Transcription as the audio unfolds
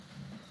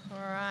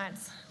right.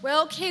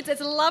 Well, kids,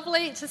 it's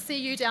lovely to see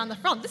you down the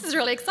front. This is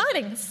really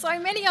exciting. So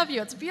many of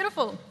you. It's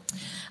beautiful.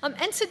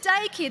 And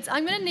today, kids,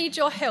 I'm going to need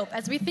your help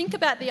as we think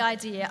about the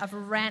idea of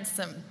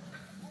ransom.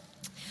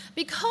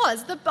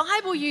 Because the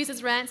Bible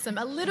uses ransom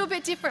a little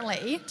bit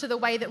differently to the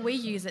way that we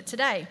use it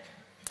today.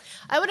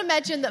 I would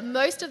imagine that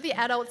most of the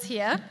adults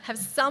here have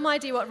some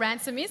idea what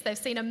ransom is. They've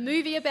seen a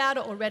movie about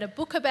it or read a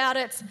book about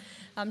it.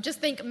 Just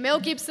think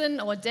Mel Gibson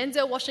or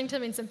Denzel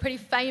Washington in some pretty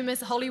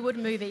famous Hollywood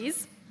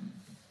movies.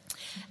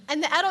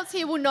 And the adults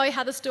here will know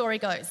how the story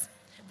goes.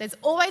 There's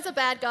always a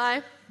bad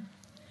guy.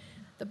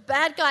 The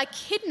bad guy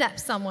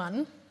kidnaps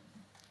someone.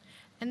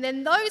 And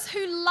then those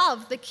who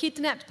love the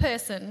kidnapped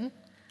person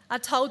are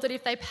told that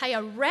if they pay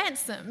a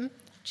ransom,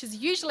 which is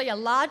usually a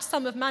large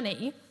sum of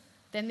money,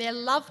 then their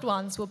loved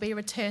ones will be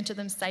returned to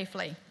them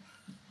safely.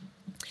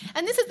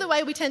 And this is the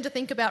way we tend to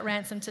think about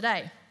ransom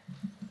today.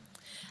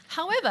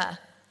 However,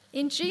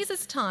 in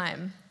Jesus'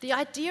 time, the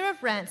idea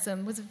of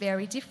ransom was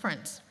very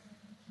different.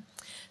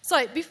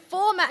 So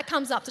before Matt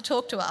comes up to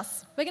talk to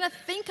us, we're going to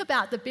think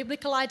about the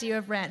biblical idea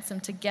of ransom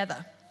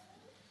together.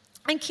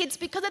 And kids,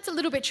 because it's a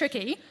little bit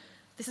tricky,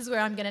 this is where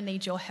I'm going to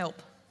need your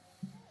help.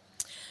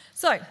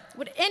 So,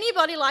 would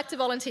anybody like to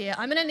volunteer?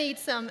 I'm going to need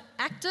some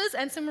actors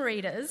and some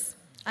readers.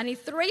 I need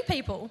 3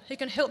 people who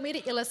can help me to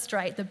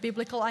illustrate the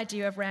biblical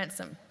idea of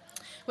ransom.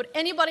 Would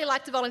anybody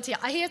like to volunteer?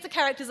 Here's the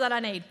characters that I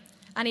need.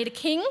 I need a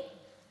king,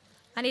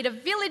 I need a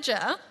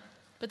villager,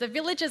 but the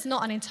villager's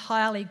not an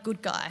entirely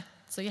good guy,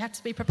 so you have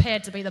to be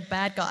prepared to be the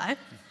bad guy.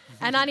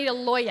 And I need a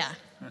lawyer.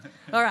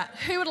 All right,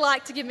 who would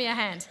like to give me a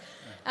hand?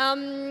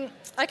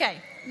 Okay,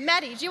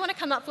 Maddie, do you want to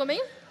come up for me?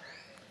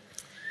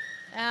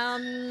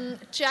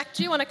 Jack,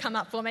 do you want to come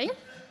up for me?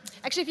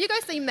 Actually, if you go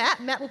see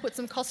Matt will put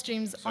some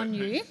costumes on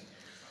you.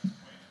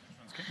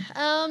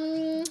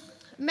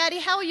 Maddie,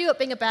 how are you at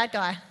being a bad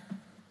guy?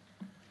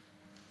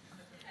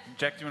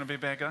 Jack, do you want to be a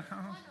bad guy?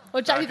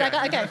 Or Jack, be bad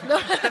guy? Okay.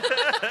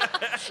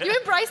 You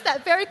embraced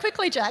that very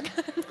quickly, Jack.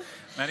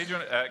 Maddie, do you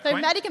want to... So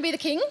Queen? Maddie can be the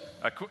king.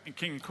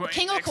 King, queen.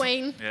 King or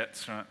queen. Yeah,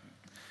 that's right.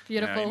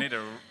 Beautiful. Now, you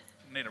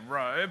need a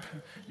robe.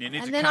 You need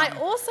and to then come I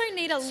also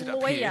need a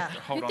lawyer.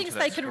 Who thinks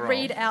they could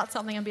read out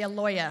something and be a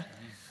lawyer?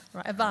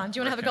 Right, Ivan, do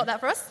you want to have a go at that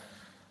for us?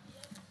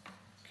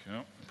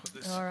 Cool. Put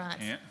this All right.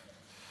 here.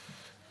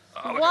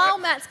 While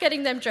Matt's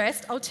getting them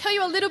dressed, I'll tell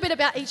you a little bit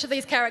about each of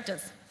these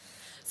characters.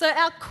 So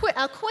our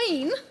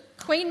queen,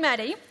 Queen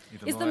Maddie,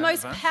 is the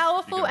most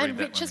powerful and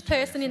richest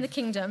person in the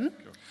kingdom.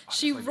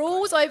 She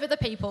rules over the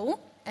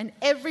people, and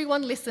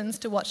everyone listens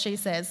to what she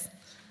says.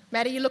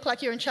 Maddie, you look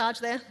like you're in charge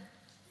there.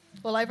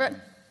 All over it?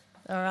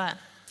 All right.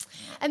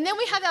 And then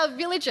we have our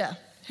villager,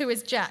 who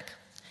is Jack.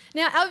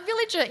 Now, our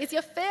villager is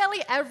your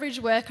fairly average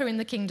worker in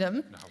the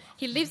kingdom.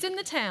 He lives in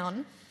the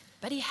town,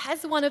 but he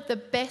has one of the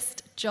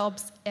best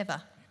jobs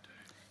ever.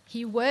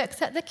 He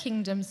works at the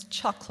kingdom's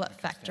chocolate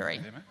factory.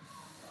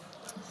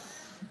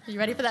 Are you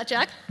ready for that,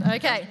 Jack?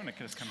 Okay.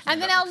 And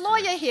then our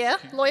lawyer here,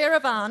 Lawyer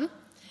Ivan,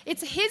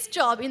 it's his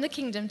job in the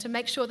kingdom to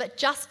make sure that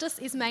justice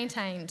is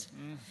maintained.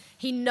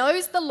 He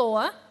knows the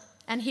law,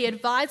 and he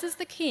advises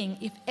the king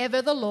if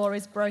ever the law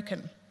is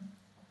broken.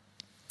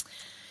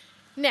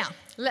 Now,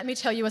 let me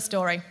tell you a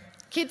story.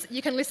 Kids,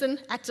 you can listen,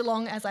 act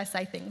along as I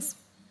say things.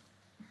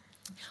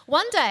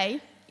 One day,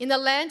 in the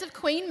land of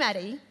Queen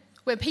Maddie,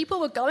 where people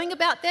were going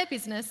about their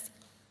business,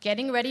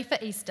 getting ready for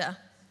Easter,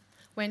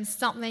 when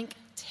something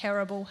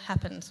terrible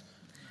happened.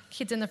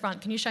 Kids in the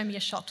front, can you show me a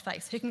shocked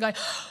face? Who can go,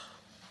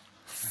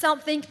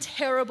 something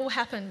terrible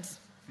happened?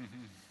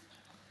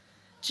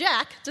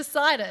 Jack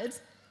decided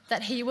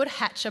that he would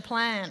hatch a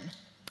plan.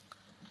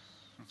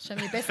 Show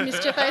me your best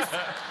mischief face.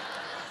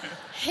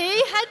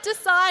 He had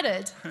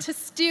decided to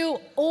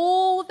steal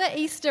all the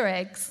Easter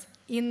eggs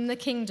in the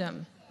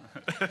kingdom.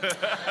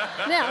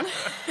 Now,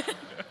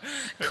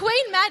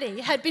 Queen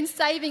Maddie had been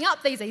saving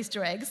up these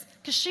Easter eggs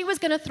because she was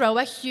going to throw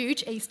a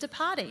huge Easter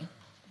party.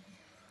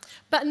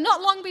 But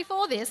not long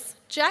before this,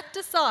 Jack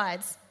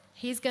decides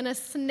he's going to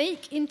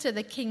sneak into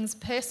the king's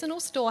personal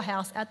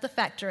storehouse at the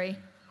factory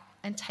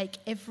and take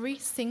every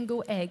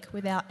single egg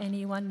without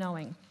anyone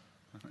knowing.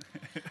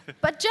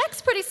 But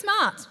Jack's pretty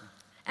smart,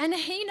 and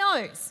he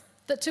knows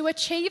that to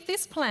achieve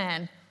this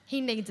plan, he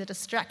needs a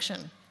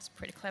distraction. It's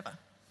pretty clever.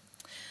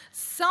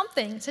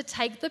 Something to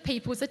take the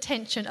people's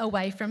attention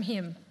away from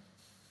him.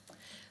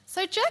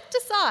 So Jack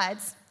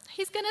decides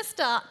he's going to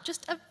start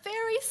just a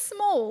very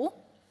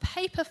small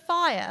paper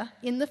fire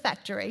in the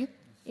factory,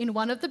 in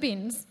one of the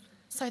bins,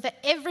 so that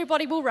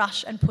everybody will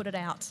rush and put it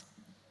out.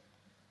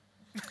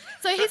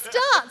 So he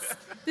starts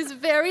this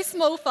very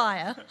small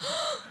fire,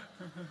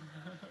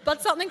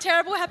 but something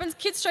terrible happens.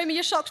 Kids, show me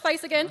your shocked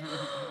face again.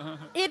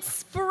 It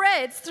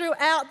spreads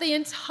throughout the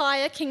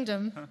entire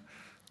kingdom.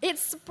 It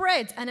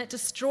spreads and it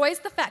destroys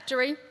the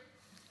factory,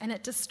 and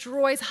it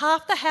destroys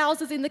half the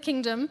houses in the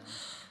kingdom,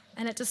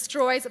 and it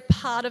destroys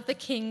part of the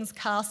king's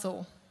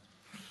castle.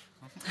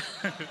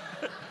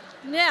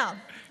 Now,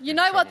 you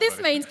know what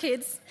this means,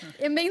 kids.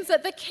 It means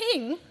that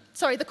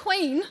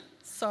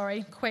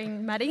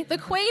Queen Maddie, the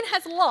Queen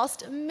has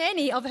lost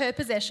many of her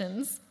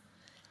possessions,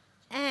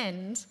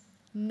 and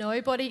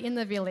nobody in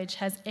the village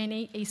has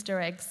any Easter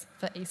eggs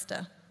for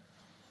Easter.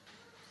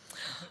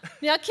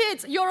 Now,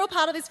 kids, you're all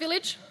part of this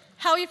village.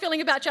 How are you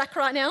feeling about Jack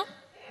right now?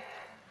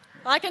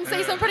 I can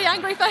see some pretty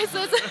angry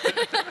faces.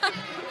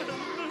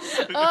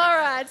 All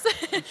right,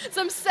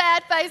 some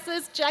sad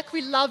faces. Jack,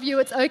 we love you,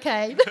 it's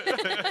okay.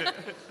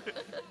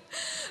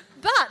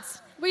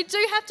 But we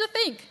do have to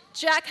think,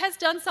 Jack has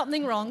done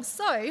something wrong,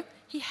 so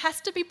he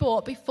has to be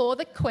brought before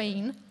the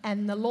Queen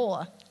and the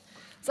law.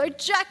 So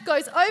Jack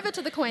goes over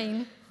to the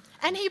Queen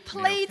and he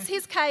pleads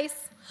his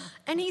case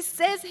and he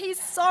says he's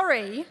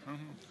sorry,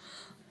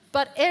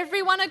 but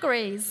everyone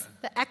agrees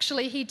that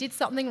actually he did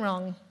something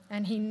wrong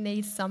and he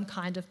needs some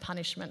kind of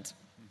punishment.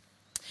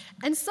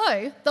 And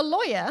so the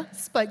lawyer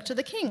spoke to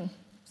the king.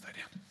 Stay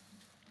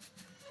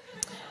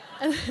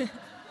down.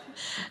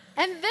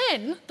 And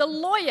then the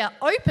lawyer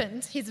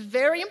opened his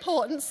very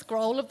important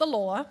scroll of the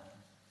law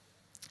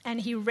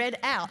and he read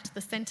out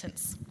the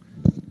sentence.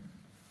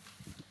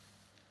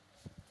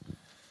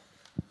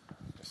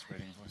 Just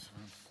reading voice of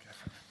him. Go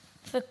for it.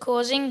 For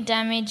causing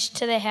damage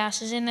to the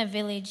houses in the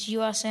village,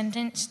 you are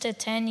sentenced to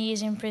 10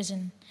 years in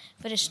prison.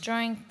 For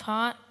destroying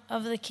part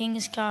of the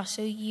king's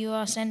castle, you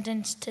are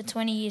sentenced to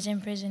 20 years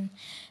in prison.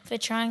 For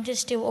trying to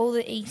steal all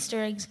the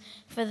Easter eggs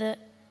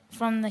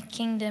from the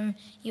kingdom,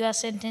 you are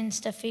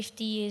sentenced to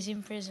 50 years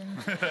in prison.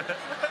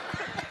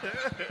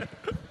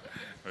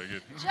 Very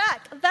good.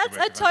 Jack, that's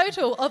a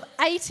total of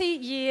 80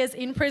 years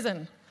in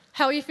prison.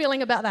 How are you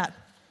feeling about that?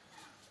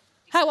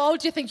 How old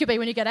do you think you'll be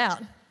when you get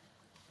out?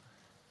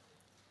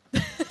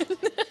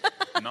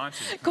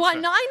 90. Quite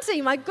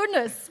 90, my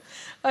goodness.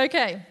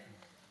 Okay.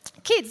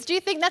 Kids, do you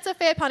think that's a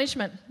fair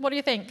punishment? What do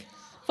you think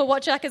for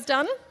what Jack has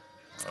done?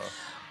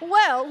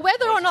 Well,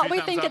 whether or not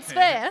we think it's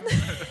fair,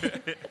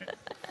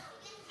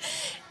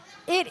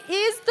 it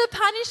is the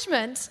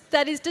punishment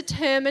that is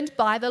determined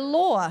by the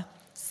law.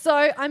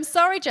 So I'm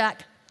sorry,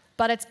 Jack,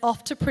 but it's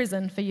off to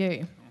prison for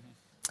you.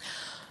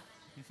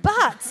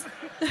 But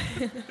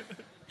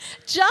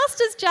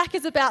just as Jack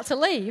is about to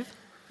leave,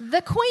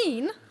 the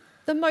Queen,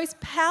 the most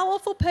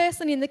powerful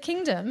person in the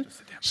kingdom,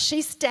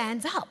 she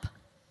stands up.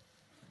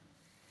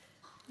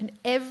 And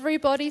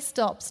everybody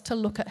stops to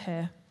look at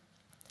her.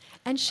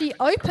 And she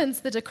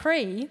opens the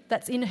decree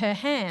that's in her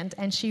hand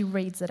and she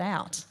reads it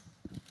out.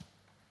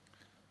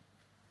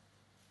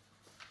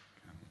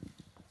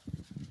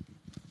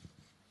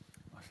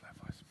 What's that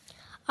voice?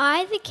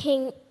 I, the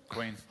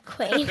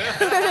Queen,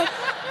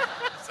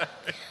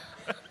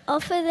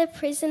 offer the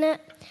prisoner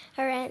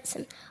a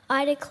ransom.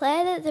 I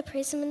declare that the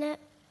prisoner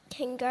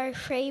can go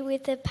free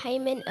with the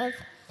payment of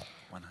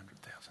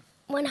 100,000.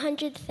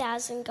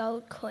 100,000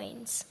 gold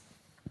coins.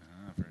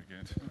 Ah, very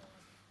good.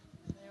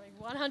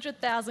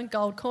 100,000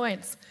 gold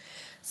coins.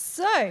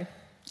 So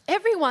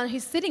everyone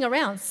who's sitting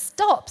around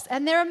stops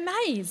and they're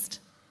amazed.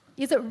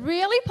 Is it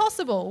really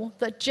possible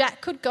that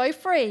Jack could go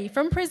free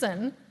from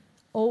prison?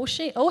 All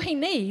he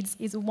needs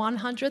is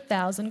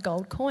 100,000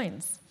 gold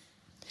coins.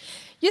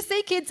 You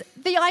see, kids,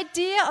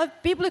 the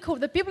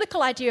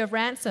biblical idea of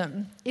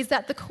ransom is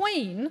that the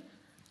Queen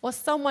or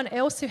someone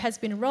else who has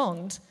been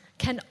wronged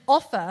can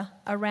offer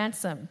a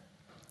ransom.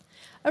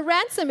 A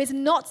ransom is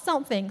not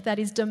something that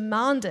is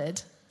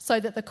demanded so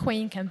that the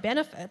Queen can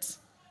benefit.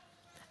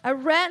 A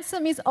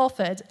ransom is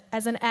offered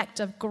as an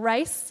act of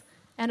grace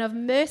and of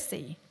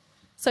mercy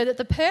so that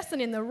the person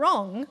in the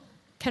wrong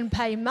can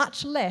pay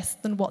much less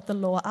than what the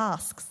law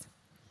asks.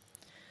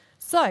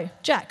 So,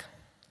 Jack,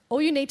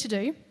 all you need to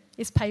do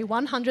is pay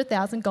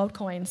 100,000 gold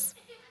coins.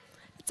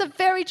 It's a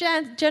very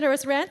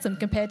generous ransom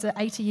compared to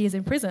 80 years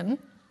in prison,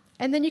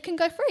 and then you can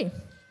go free.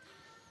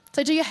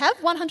 So do you have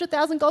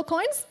 100,000 gold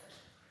coins?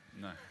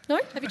 No. No?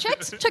 Have you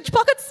checked? Checked your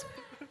pockets?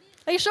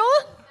 Are you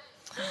sure?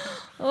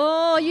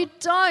 Oh, you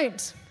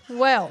don't.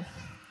 Well,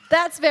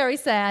 that's very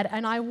sad,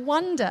 and I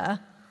wonder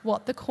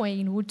what the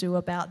Queen will do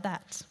about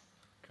that.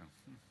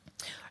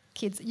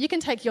 Kids, you can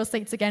take your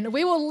seats again.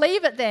 We will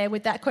leave it there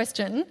with that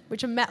question,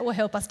 which Matt will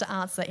help us to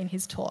answer in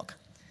his talk.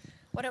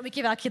 Why don't we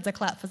give our kids a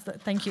clap for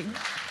that? Thank you.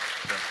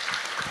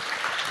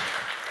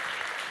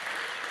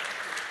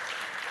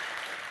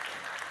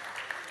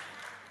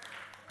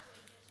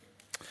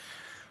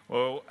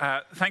 Well,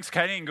 thanks,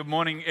 Katie, and good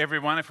morning,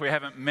 everyone. If we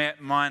haven't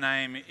met, my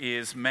name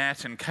is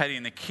Matt, and Katie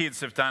and the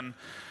kids have done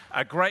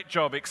a great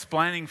job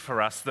explaining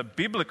for us the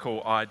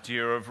biblical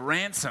idea of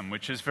ransom,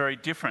 which is very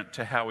different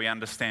to how we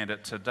understand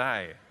it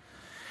today.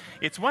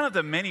 It's one of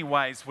the many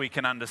ways we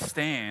can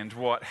understand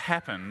what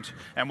happened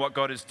and what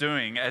God is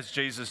doing as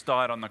Jesus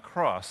died on the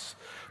cross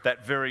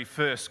that very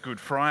first Good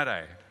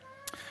Friday.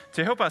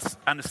 To help us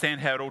understand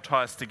how it all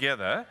ties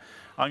together,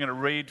 I'm going to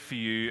read for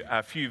you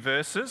a few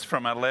verses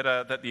from a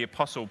letter that the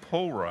Apostle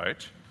Paul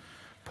wrote.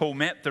 Paul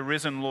met the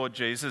risen Lord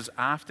Jesus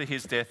after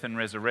his death and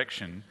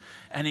resurrection,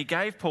 and he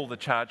gave Paul the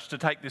charge to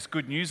take this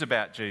good news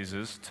about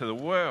Jesus to the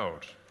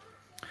world.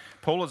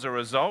 Paul, as a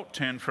result,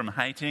 turned from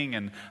hating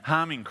and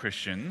harming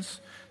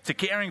Christians to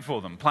caring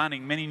for them,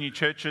 planting many new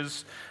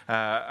churches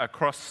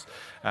across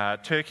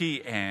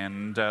Turkey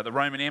and the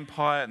Roman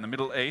Empire and the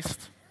Middle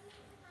East.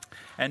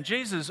 And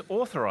Jesus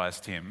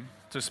authorised him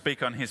to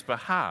speak on his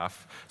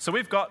behalf. So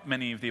we've got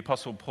many of the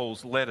Apostle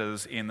Paul's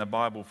letters in the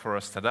Bible for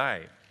us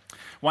today.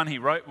 One he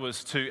wrote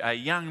was to a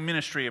young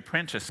ministry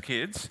apprentice,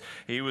 kids.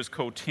 He was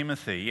called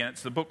Timothy, and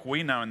it's the book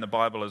we know in the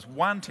Bible as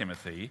 1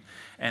 Timothy.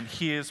 And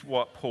here's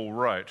what Paul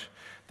wrote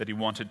that he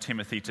wanted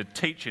Timothy to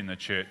teach in the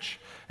church,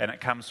 and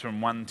it comes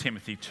from 1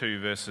 Timothy 2,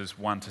 verses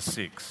 1 to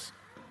 6.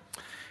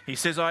 He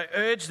says, "I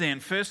urge then,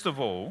 first of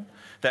all,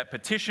 that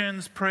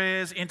petitions,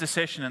 prayers,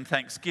 intercession and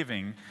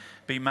thanksgiving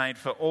be made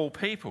for all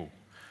people,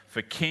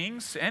 for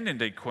kings and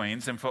indeed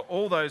queens, and for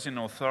all those in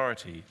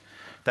authority,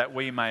 that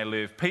we may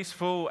live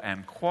peaceful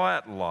and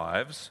quiet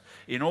lives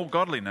in all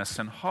godliness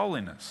and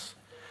holiness.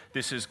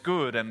 This is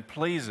good and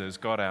pleases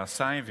God our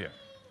Saviour."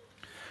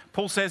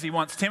 Paul says he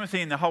wants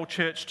Timothy and the whole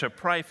church to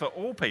pray for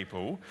all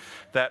people,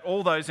 that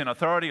all those in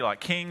authority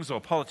like kings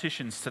or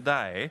politicians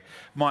today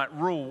might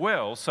rule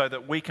well so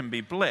that we can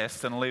be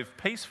blessed and live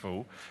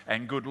peaceful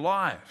and good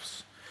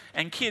lives.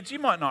 And kids, you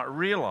might not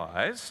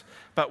realise,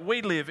 but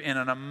we live in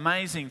an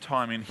amazing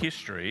time in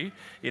history,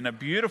 in a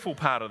beautiful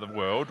part of the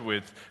world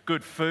with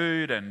good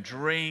food and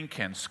drink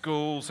and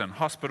schools and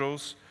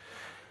hospitals.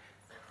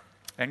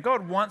 And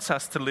God wants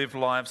us to live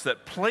lives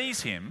that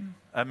please him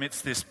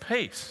amidst this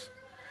peace.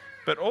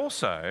 But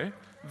also,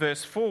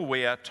 verse 4,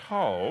 we are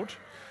told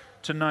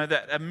to know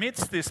that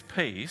amidst this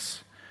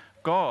peace,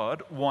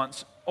 God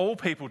wants all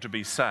people to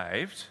be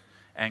saved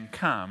and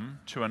come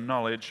to a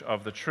knowledge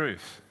of the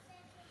truth.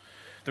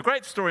 The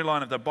great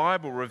storyline of the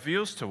Bible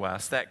reveals to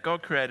us that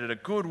God created a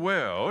good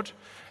world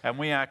and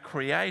we are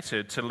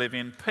created to live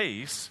in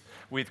peace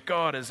with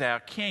God as our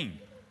King.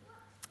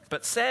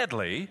 But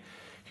sadly,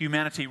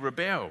 humanity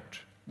rebelled.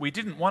 We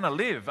didn't want to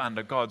live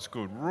under God's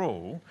good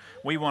rule.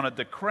 We wanted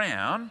the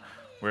crown,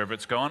 wherever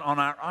it's gone, on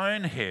our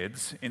own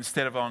heads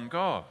instead of on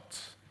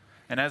God's.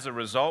 And as a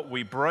result,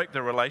 we broke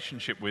the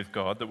relationship with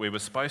God that we were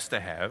supposed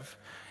to have,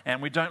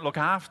 and we don't look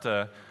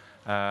after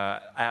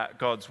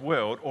God's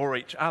world or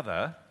each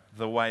other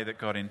the way that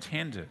God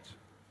intended.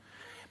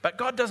 But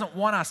God doesn't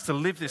want us to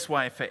live this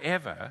way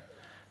forever,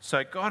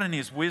 so God in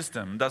his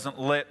wisdom doesn't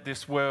let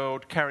this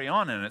world carry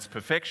on in its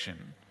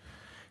perfection.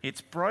 It's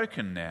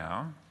broken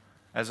now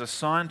as a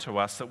sign to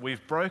us that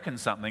we've broken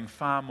something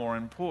far more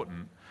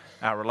important,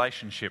 our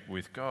relationship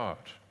with God.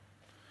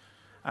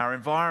 Our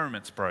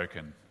environment's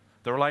broken.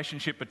 The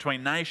relationship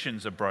between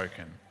nations are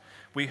broken.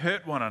 We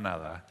hurt one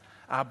another.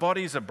 Our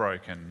bodies are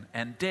broken,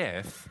 and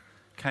death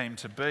came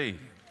to be.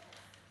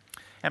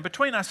 And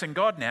between us and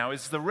God now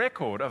is the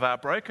record of our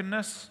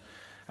brokenness,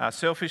 our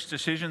selfish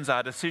decisions,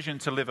 our decision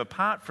to live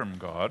apart from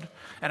God,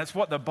 and it's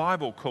what the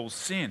Bible calls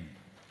sin.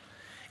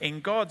 In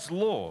God's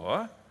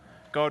law,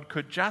 God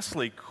could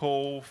justly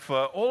call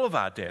for all of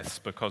our deaths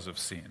because of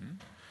sin,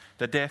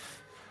 the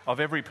death of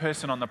every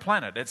person on the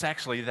planet. It's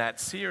actually that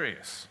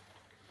serious.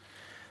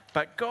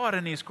 But God,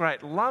 in his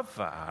great love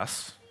for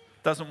us,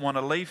 doesn't want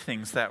to leave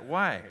things that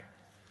way.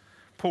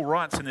 Paul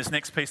writes in this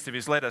next piece of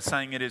his letter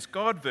saying it is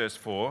God, verse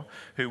 4,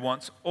 who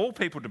wants all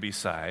people to be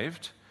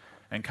saved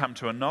and come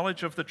to a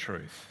knowledge of the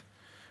truth.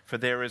 For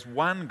there is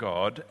one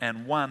God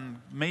and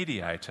one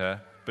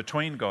mediator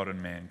between God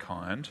and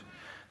mankind,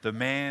 the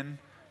man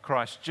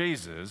Christ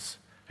Jesus,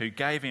 who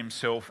gave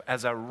himself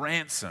as a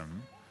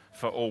ransom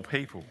for all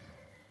people.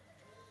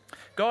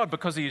 God,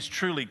 because he is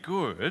truly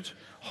good,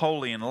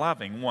 holy and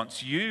loving,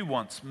 wants you,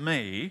 wants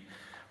me,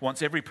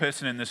 wants every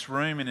person in this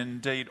room and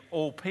indeed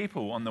all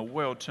people on the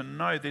world to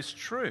know this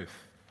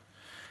truth.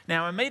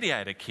 Now, a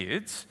mediator,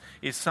 kids,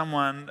 is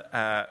someone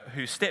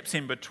who steps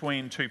in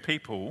between two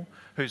people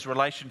whose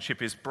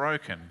relationship is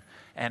broken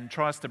and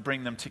tries to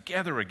bring them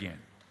together again.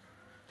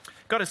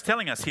 God is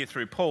telling us here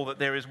through Paul that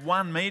there is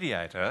one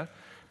mediator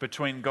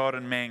between God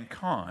and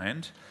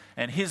mankind,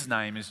 and his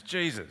name is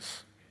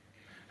Jesus,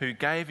 who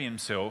gave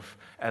himself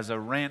as a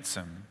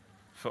ransom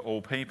for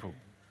all people.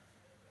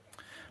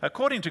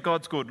 According to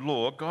God's good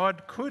law,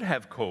 God could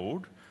have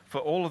called for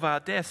all of our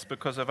deaths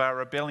because of our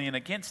rebellion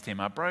against him,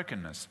 our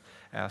brokenness,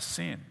 our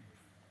sin.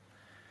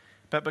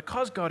 But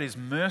because God is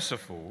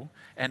merciful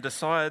and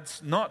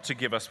decides not to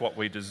give us what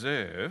we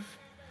deserve,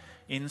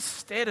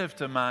 instead of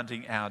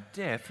demanding our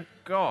death,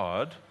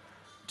 God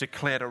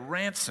declared a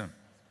ransom.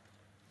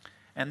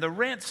 And the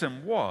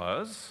ransom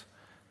was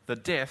the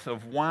death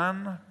of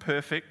one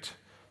perfect,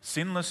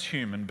 sinless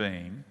human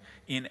being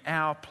in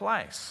our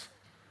place,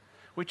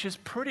 which is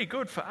pretty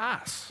good for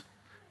us.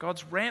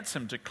 God's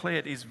ransom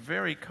declared is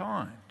very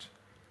kind.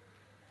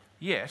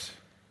 Yet,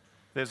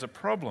 there's a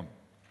problem.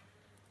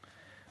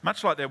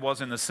 Much like there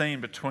was in the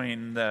scene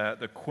between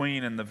the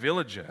Queen and the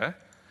villager,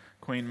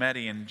 Queen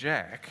Maddie and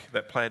Jack,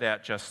 that played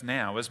out just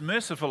now, as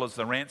merciful as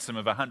the ransom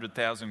of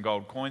 100,000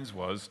 gold coins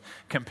was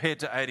compared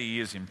to 80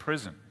 years in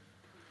prison,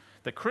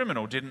 the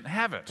criminal didn't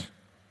have it.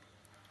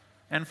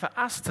 And for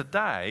us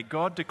today,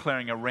 God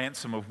declaring a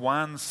ransom of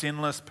one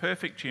sinless,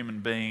 perfect human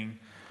being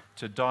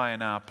to die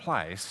in our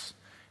place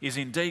is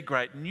indeed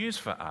great news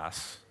for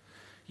us,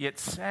 yet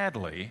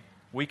sadly,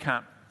 we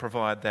can't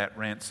provide that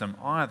ransom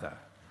either,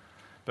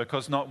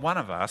 because not one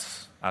of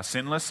us are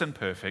sinless and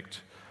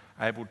perfect,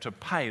 able to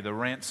pay the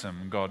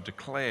ransom God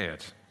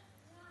declared.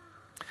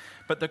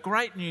 But the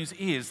great news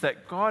is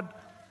that God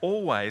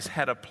always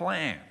had a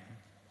plan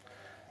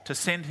to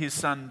send his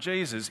son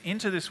Jesus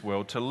into this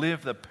world to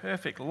live the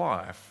perfect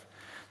life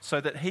so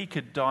that he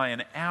could die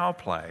in our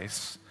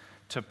place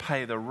to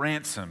pay the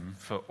ransom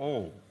for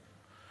all,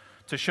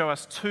 to show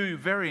us two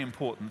very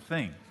important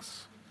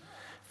things.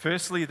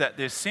 Firstly, that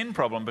this sin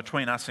problem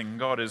between us and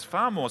God is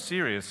far more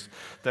serious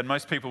than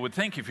most people would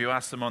think if you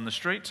asked them on the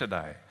street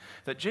today,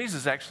 that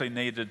Jesus actually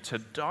needed to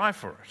die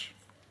for it.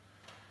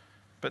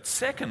 But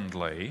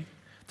secondly,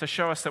 to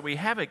show us that we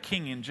have a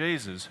king in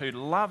Jesus who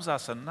loves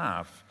us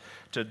enough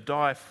to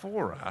die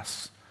for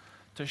us,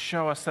 to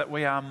show us that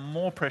we are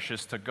more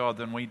precious to God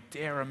than we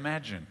dare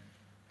imagine.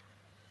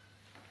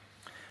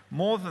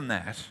 More than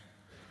that,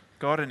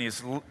 God in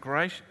his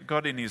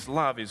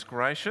love is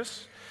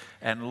gracious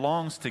and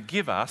longs to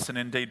give us and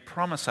indeed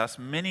promise us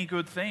many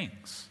good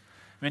things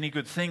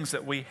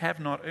that we have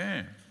not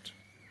earned.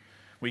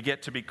 We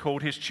get to be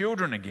called his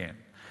children again.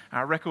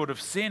 Our record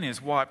of sin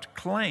is wiped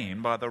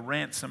clean by the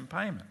ransom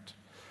payment.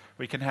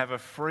 We can have a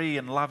free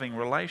and loving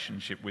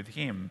relationship with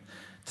him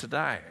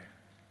today.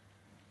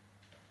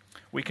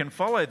 We can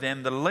follow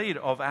then the lead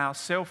of our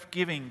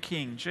self-giving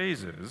King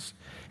Jesus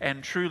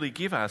and truly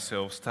give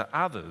ourselves to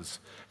others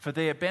for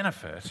their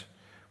benefit,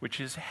 which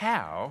is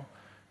how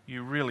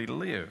you really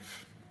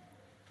live.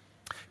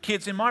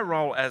 Kids, in my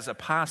role as a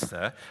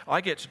pastor,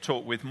 I get to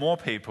talk with more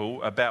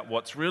people about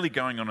what's really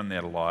going on in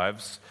their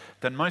lives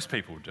than most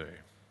people do.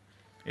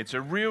 It's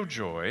a real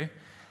joy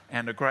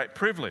and a great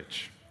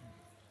privilege.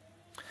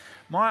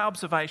 My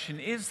observation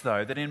is,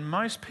 though, that in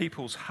most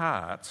people's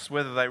hearts,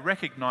 whether they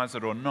recognise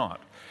it or not,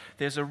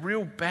 there's a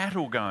real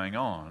battle going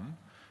on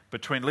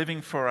between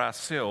living for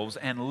ourselves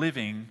and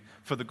living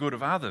for the good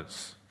of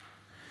others.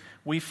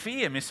 We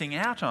fear missing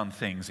out on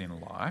things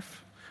in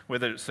life,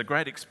 whether it's the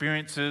great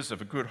experiences of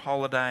a good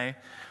holiday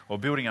or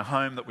building a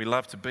home that we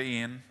love to be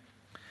in.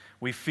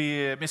 We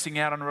fear missing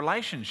out on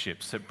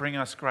relationships that bring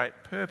us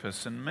great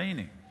purpose and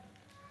meaning.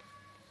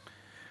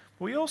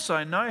 We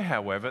also know,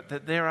 however,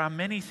 that there are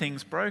many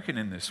things broken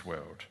in this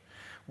world.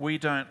 We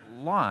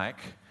don't like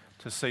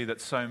to see that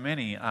so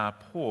many are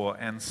poor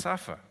and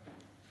suffer.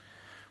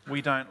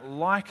 We don't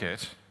like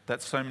it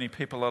that so many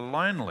people are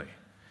lonely,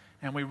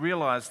 and we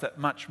realise that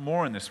much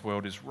more in this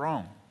world is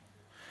wrong.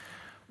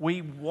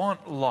 We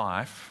want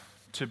life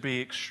to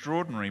be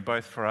extraordinary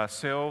both for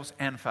ourselves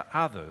and for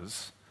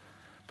others,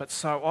 but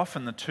so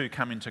often the two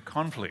come into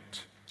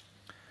conflict.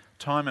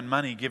 Time and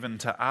money given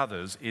to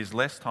others is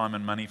less time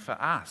and money for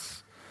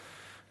us.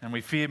 And we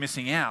fear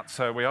missing out,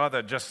 so we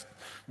either just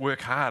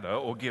work harder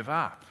or give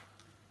up.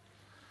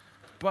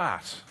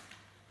 But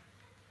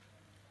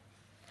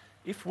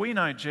if we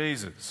know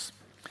Jesus,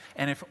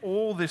 and if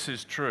all this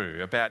is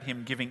true about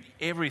him giving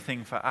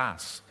everything for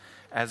us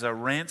as a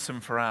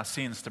ransom for our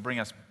sins to bring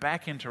us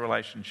back into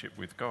relationship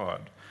with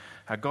God,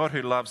 a God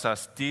who loves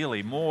us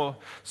dearly, more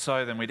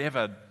so than we'd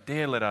ever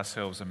dare let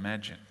ourselves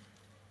imagine,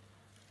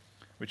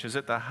 which is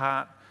at the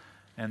heart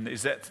and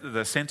is at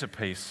the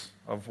centerpiece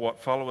of what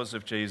followers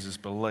of Jesus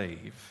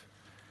believe,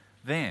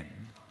 then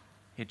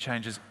it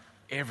changes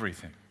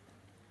everything.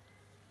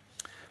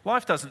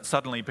 Life doesn't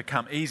suddenly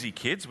become easy,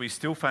 kids. We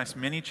still face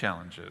many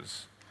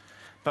challenges,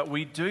 but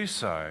we do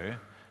so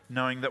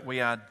knowing that we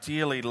are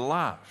dearly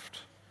loved.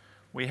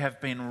 We have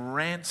been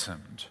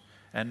ransomed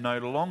and no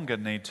longer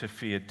need to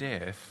fear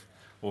death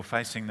or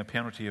facing the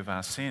penalty of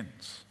our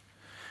sins.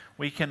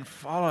 We can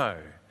follow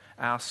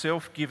our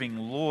self-giving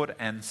Lord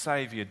and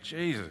Saviour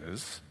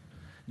Jesus,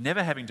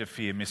 never having to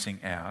fear missing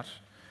out,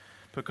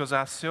 because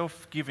our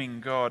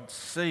self-giving God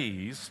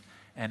sees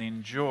and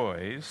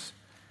enjoys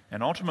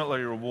and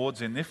ultimately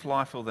rewards in this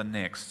life or the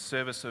next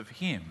service of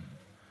him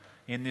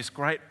in this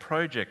great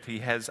project he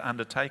has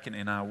undertaken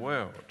in our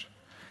world.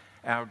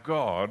 Our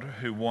God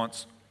who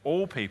wants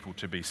all people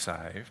to be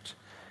saved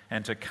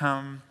and to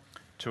come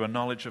to a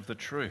knowledge of the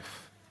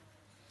truth.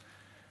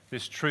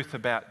 This truth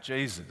about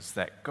Jesus,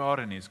 that God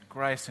in his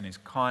grace and his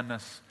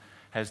kindness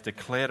has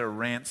declared a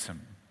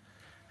ransom,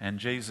 and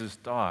Jesus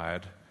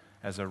died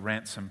as a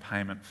ransom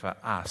payment for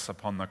us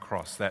upon the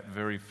cross, that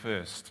very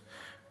first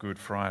Good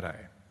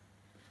Friday.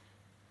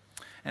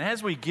 And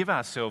as we give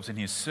ourselves in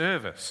his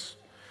service,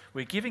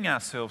 we're giving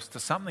ourselves to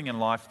something in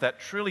life that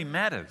truly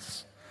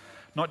matters.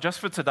 Not just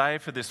for today,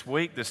 for this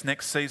week, this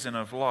next season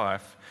of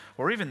life,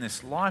 or even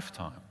this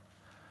lifetime.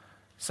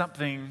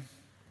 Something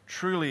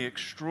truly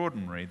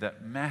extraordinary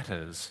that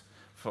matters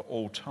for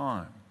all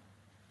time.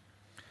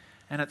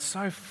 And it's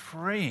so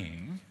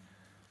freeing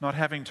not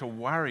having to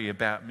worry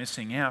about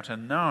missing out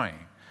and knowing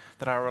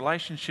that our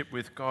relationship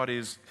with God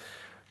is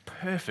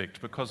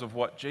perfect because of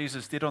what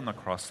Jesus did on the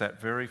cross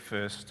that very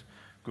first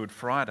Good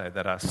Friday,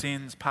 that our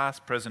sins,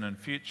 past, present and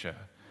future,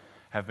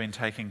 have been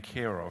taken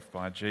care of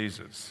by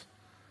Jesus.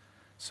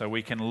 So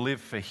we can live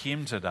for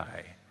him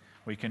today.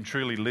 We can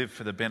truly live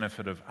for the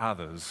benefit of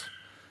others,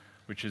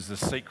 which is the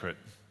secret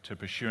to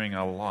pursuing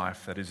a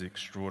life that is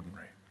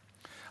extraordinary.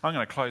 I'm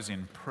going to close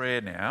in prayer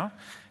now,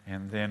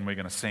 and then we're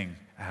going to sing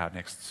our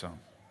next song.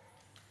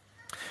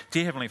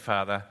 Dear Heavenly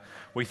Father,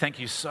 we thank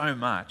you so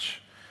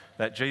much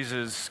that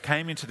Jesus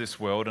came into this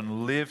world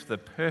and lived the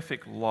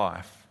perfect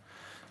life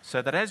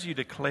so that as you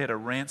declared a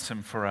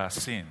ransom for our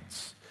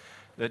sins,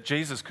 that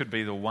Jesus could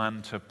be the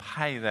one to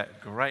pay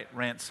that great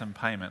ransom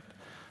payment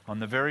on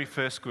the very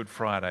first Good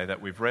Friday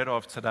that we've read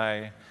of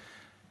today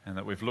and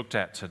that we've looked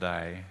at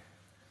today,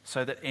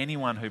 so that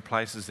anyone who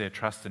places their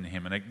trust in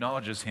him and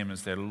acknowledges him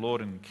as their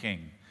Lord and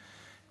King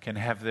can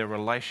have their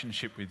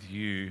relationship with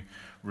you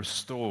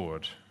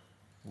restored,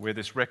 where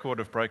this record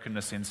of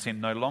brokenness in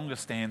sin no longer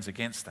stands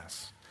against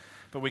us.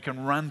 But we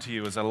can run to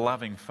you as a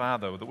loving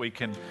Father, that we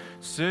can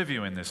serve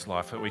you in this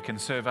life, that we can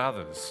serve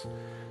others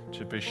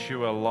to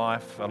pursue a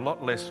life a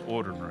lot less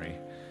ordinary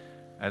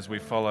as we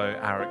follow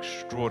our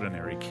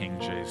extraordinary King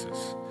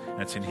Jesus.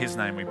 And it's in his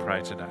name we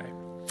pray today.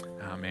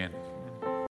 Amen.